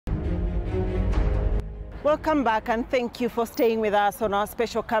Welcome back and thank you for staying with us on our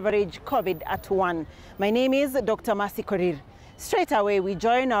special coverage, COVID at 1. My name is Dr. Mercy Korir. Straight away, we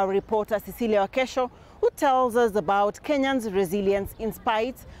join our reporter Cecilia Wakesho, who tells us about Kenyans' resilience in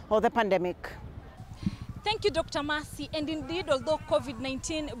spite of the pandemic. Thank you, Dr. Mercy. And indeed, although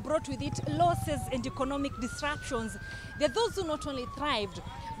COVID-19 brought with it losses and economic disruptions, there are those who not only thrived,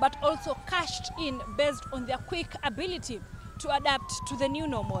 but also cashed in based on their quick ability to adapt to the new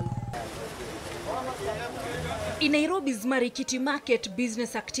normal. In Nairobi's Marikiti market,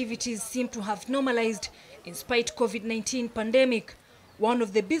 business activities seem to have normalized in spite COVID-19 pandemic. One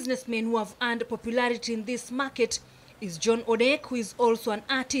of the businessmen who have earned popularity in this market is John OdeQ, who is also an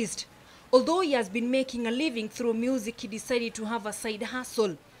artist. Although he has been making a living through music, he decided to have a side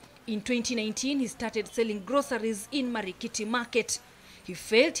hustle. In 2019, he started selling groceries in Marikiti market. He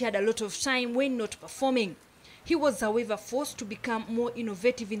felt he had a lot of time when not performing. He was, however, forced to become more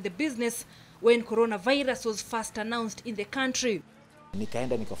innovative in the business when coronavirus was first announced in the country.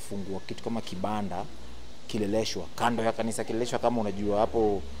 Nikaenda nikafungua kitu kama kibanda kileleshwa kando ya kanisa kileleshwa, kama unajua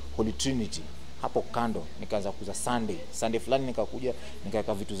hapo Holy Trinity, hapo kando. Nikaanza kuuza Sunday fulani, nikakuja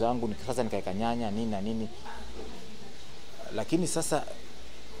nikaweka vitu zangu, sasa nikaweka nyanya nini na nini. Lakini sasa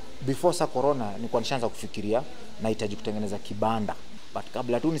before corona nilikuwa nishaanza kufikiria nahitaji kutengeneza kibanda, but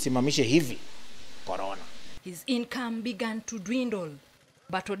kabla tu nisimamishe hivi corona. His income began to dwindle,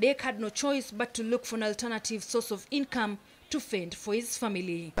 but OdeQ had no choice but to look for an alternative source of income to fend for his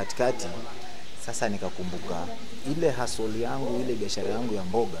family. Katikati sasa nikakumbuka ile hustle yangu, ile biashara yangu ya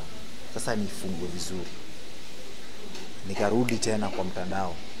mboga, sasa nifungue vizuri. Nikarudi tena kwa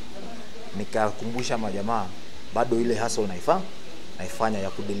mtandao, nikakumbusha majamaa bado ile hustle naifanya ya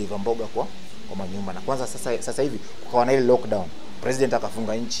kudeliver mboga kwa manyumba. Na kwanza sasa hivi kukawa na ile lockdown, president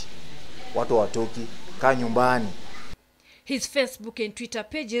akafunga nchi, watu watoki, kaa nyumbani. His Facebook and Twitter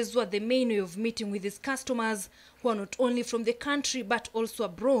pages were the main way of meeting with his customers, who are not only from the country but also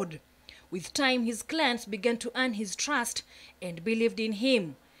abroad. With time, his clients began to earn his trust and believed in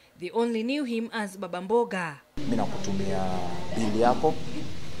him. They only knew him as Baba Mboga. Mimi nakutumia bili yako,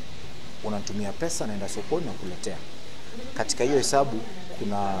 unatumia pesa, naenda sokoni na kuletea. Katika hiyo hesabu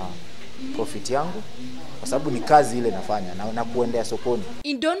kuna profit yangu, kwa sababu ni kazi ile nafanya na kuendea sokoni.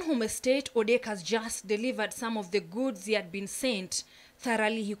 In Donholm Estate, OdeQ has just delivered some of the goods he had been sent.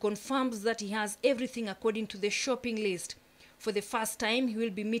 Thoroughly, he confirms that he has everything according to the shopping list. For the first time, he will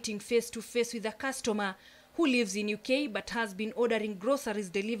be meeting face-to-face with a customer who lives in UK but has been ordering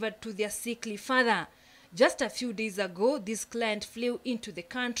groceries delivered to their sickly father. Just a few days ago, this client flew into the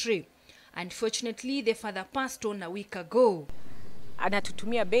country. Unfortunately, the father passed on a week ago.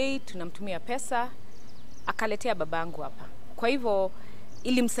 Anatutumia bei, tunamtumia pesa, akaletea babangu hapa. Kwa hivyo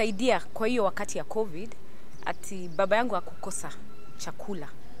ilimsaidia kwa hiyo wakati ya COVID, ati baba yangu hakukosa chakula.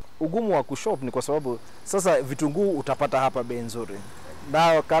 Ugumu wa kushop ni kwa sababu sasa vitunguu utapata hapa bei nzuri,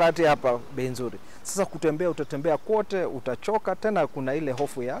 dawa karati hapa bei nzuri. Sasa kutembea utatembea kote, utachoka, tena kuna ile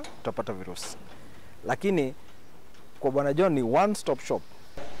hofu ya utapata virusi. Lakini kwa Bwana John ni one stop shop.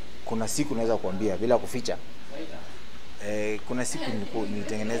 Kuna siku naweza kuambia bila kuficha, kuna siku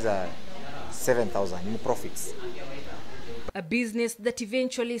nilitengeneza 7,000 in profits. A business that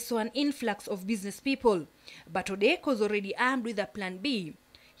eventually saw an influx of business people, but OdeQ was already armed with a plan B.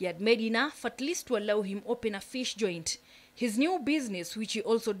 He had made enough at least to allow him open a fish joint. His new business, which he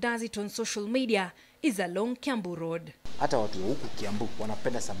also does it on social media, is along Kiambu Road. Hata watu huku Kiambu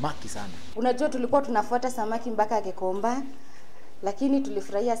wanapenda samaki sana. Unajua tulikuwa tunafuata samaki mpaka Gikomba, lakini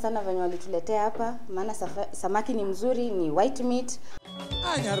tulifurahia sana venye walituletea hapa, maana samaki ni mzuri, ni white meat.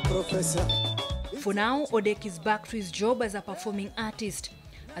 For now, OdeQ is back to his job as a performing artist.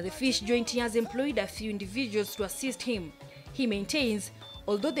 At the fish joint, he has employed a few individuals to assist him. He maintains,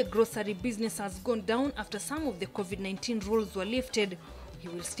 although the grocery business has gone down after some of the COVID-19 rules were lifted, he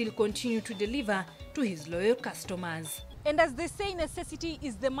will still continue to deliver to his loyal customers. And as they say, necessity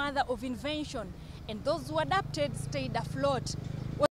is the mother of invention, and those who adapted stayed afloat.